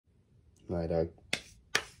Night, dog.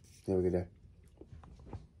 Have a good day.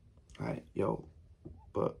 Alright, yo.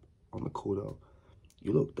 But on the cool though,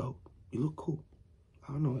 you look dope. You look cool.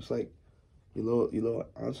 I don't know. It's like your little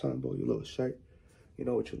ensemble, your little shirt. You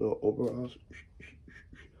know, with your little overalls.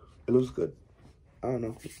 It looks good. I don't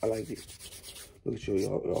know. I like it. Look at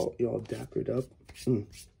you. Y'all dappered up.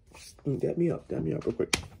 Dap me up real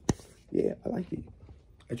quick. Yeah, I like it.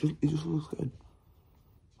 It just looks good.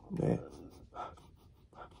 Man.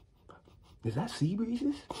 Is that sea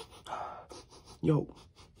breezes? Yo,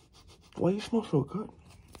 why you smell so good?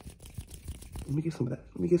 Let me get some of that.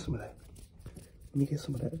 Let me get some of that. Let me get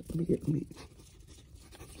some of that. Let me.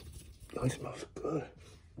 Yo, it smells good.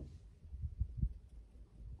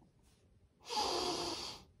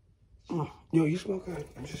 Yo, you smell good.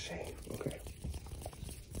 I'm just saying. Okay.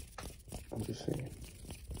 I'm just saying.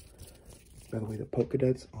 By the way, the polka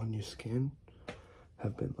dots on your skin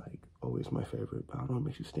have been like always my favorite. But I don't know, it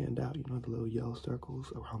makes you stand out. You know, the little yellow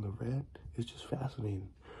circles around the red. It's just fascinating.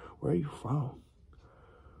 Where are you from?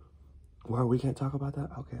 Well, we can't talk about that?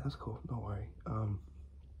 Okay, that's cool. Don't worry.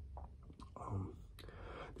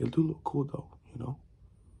 They do look cool though, you know?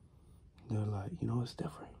 They're like, you know, it's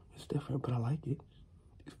different. It's different, but I like it.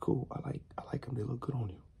 It's cool. I like them. They look good on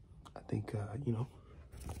you. I think,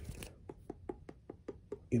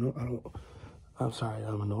 I'm sorry,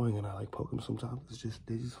 I'm annoying and I like poke them sometimes. It's just,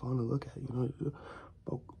 they just fun to look at, you know?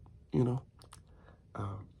 Poke, you know?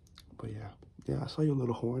 But yeah, I saw your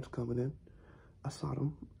little horns coming in. I saw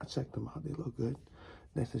them. I checked them out. They look good.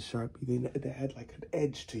 Nice and sharp. They had like an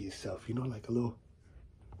edge to yourself, you know, like a little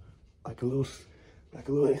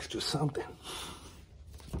extra something.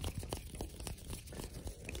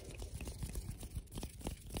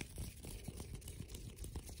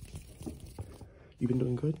 You been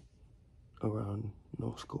doing good around, you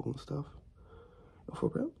know, school and stuff? Oh, for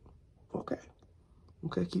real? Okay.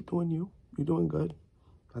 Okay, keep doing you. You're doing good.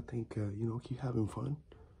 I think, you know, keep having fun.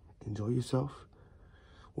 Enjoy yourself.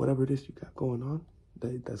 Whatever it is you got going on,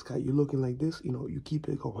 that's got you looking like this, you know, you keep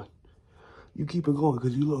it going. You keep it going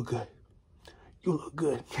because you look good. You look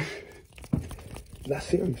good. That's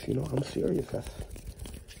serious, you know, I'm serious. That's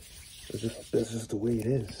just the way it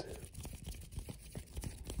is.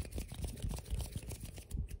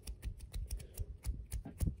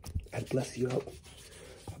 I bless you up.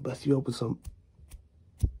 I bless you up with some,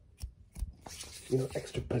 you know,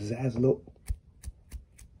 extra pizzazz, little.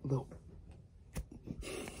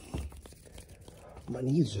 My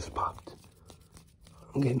knees just popped.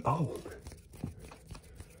 I'm getting old.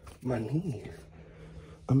 My knees.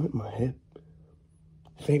 I'm at my hip.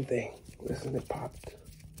 Same thing. Listen, it popped.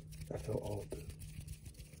 I feel old.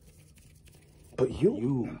 But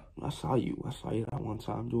I saw you that one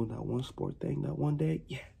time doing that one sport thing that one day.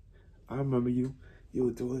 Yeah, I remember you. You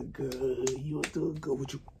were doing good. You were doing good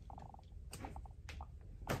with you.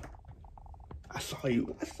 I saw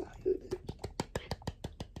you. It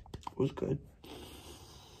was good.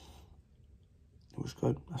 It was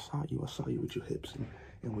good. I saw you with your hips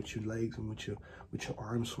and with your legs and with your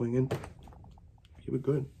arms swinging. You were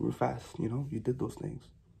good. You were fast, you know? You did those things.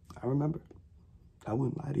 I remember. I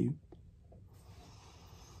wouldn't lie to you.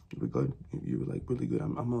 You were good. You were like really good.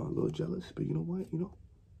 I'm a little jealous, but you know what? You know,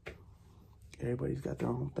 everybody's got their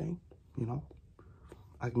own thing, you know?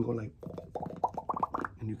 I can go like,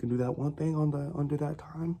 and you can do that one thing under that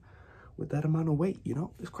time with that amount of weight, you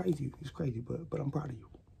know? It's crazy. It's crazy, but I'm proud of you.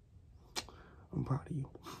 I'm proud of you.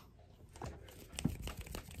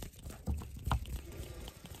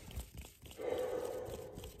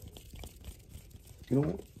 You know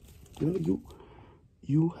what? You know,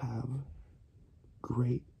 you have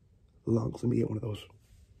great lungs. Let me get one of those.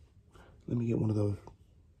 Let me get one of those.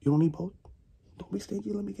 You don't need both? Don't be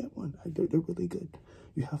stingy. Let me get one. They're really good.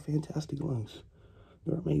 You have fantastic lungs.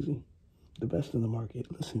 They're amazing. The best in the market.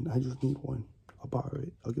 Listen, I just need one. I'll borrow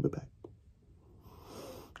it. I'll give it back.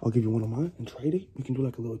 I'll give you one of mine and trade it. We can do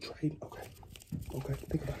like a little trade. Okay. Okay.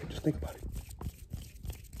 Think about it. Just think about it.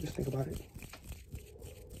 Just think about it.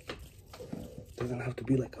 Doesn't have to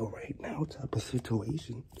be like a right now type of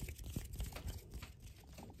situation.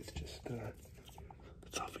 It's just,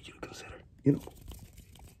 it's all for you to consider. You know?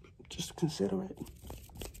 Just consider it.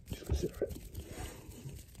 Just consider it.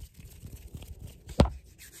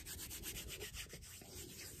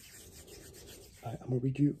 Alright, I'm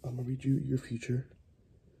gonna read you your future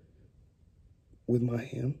with my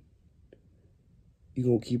hand. You're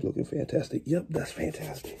gonna keep looking fantastic. Yep, that's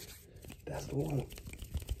fantastic. That's the one.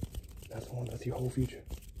 That's the one. That's your whole future.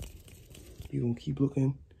 You're gonna keep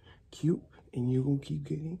looking cute and you're gonna keep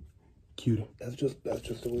getting cuter. That's just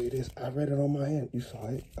the way it is. I read it on my hand. You saw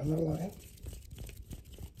it. I'm not lying.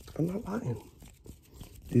 I'm not lying.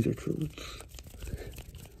 These are truths.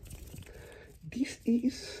 This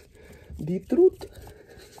is the truth.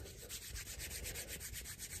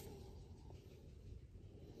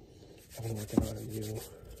 I've been working on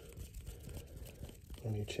a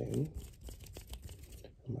new chain.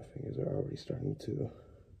 My fingers are already starting to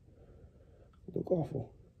look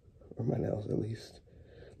awful. Or my nails, at least.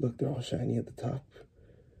 Look, they're all shiny at the top.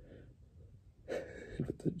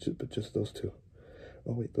 but just those two.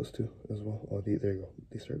 Oh, wait, those two as well. Oh, there you go.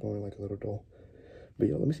 They start going like a little dull. But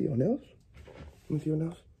yo, let me see your nails. Let me see your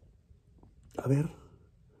nails. A ver.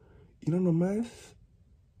 You know nomás.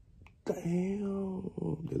 Damn.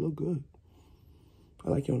 They look good. I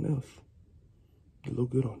like your nails. They look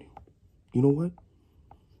good on you. You know what?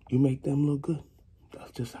 You make them look good.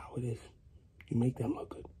 That's just how it is. You make them look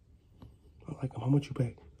good. I like them. How much you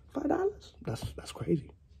pay? $5? That's crazy.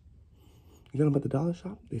 You got them at the dollar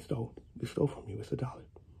shop? They stole from you. It's $1.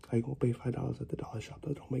 How you gonna pay $5 at the dollar shop?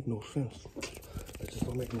 That don't make no sense. That just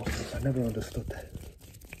don't make no sense. I never understood that.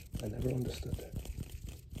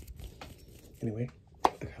 Anyway, I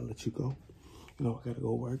gotta let you go. You know, I gotta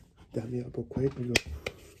go work. Dab me up real quick.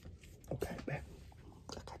 Okay, back.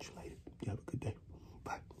 I got you later. You have a good day.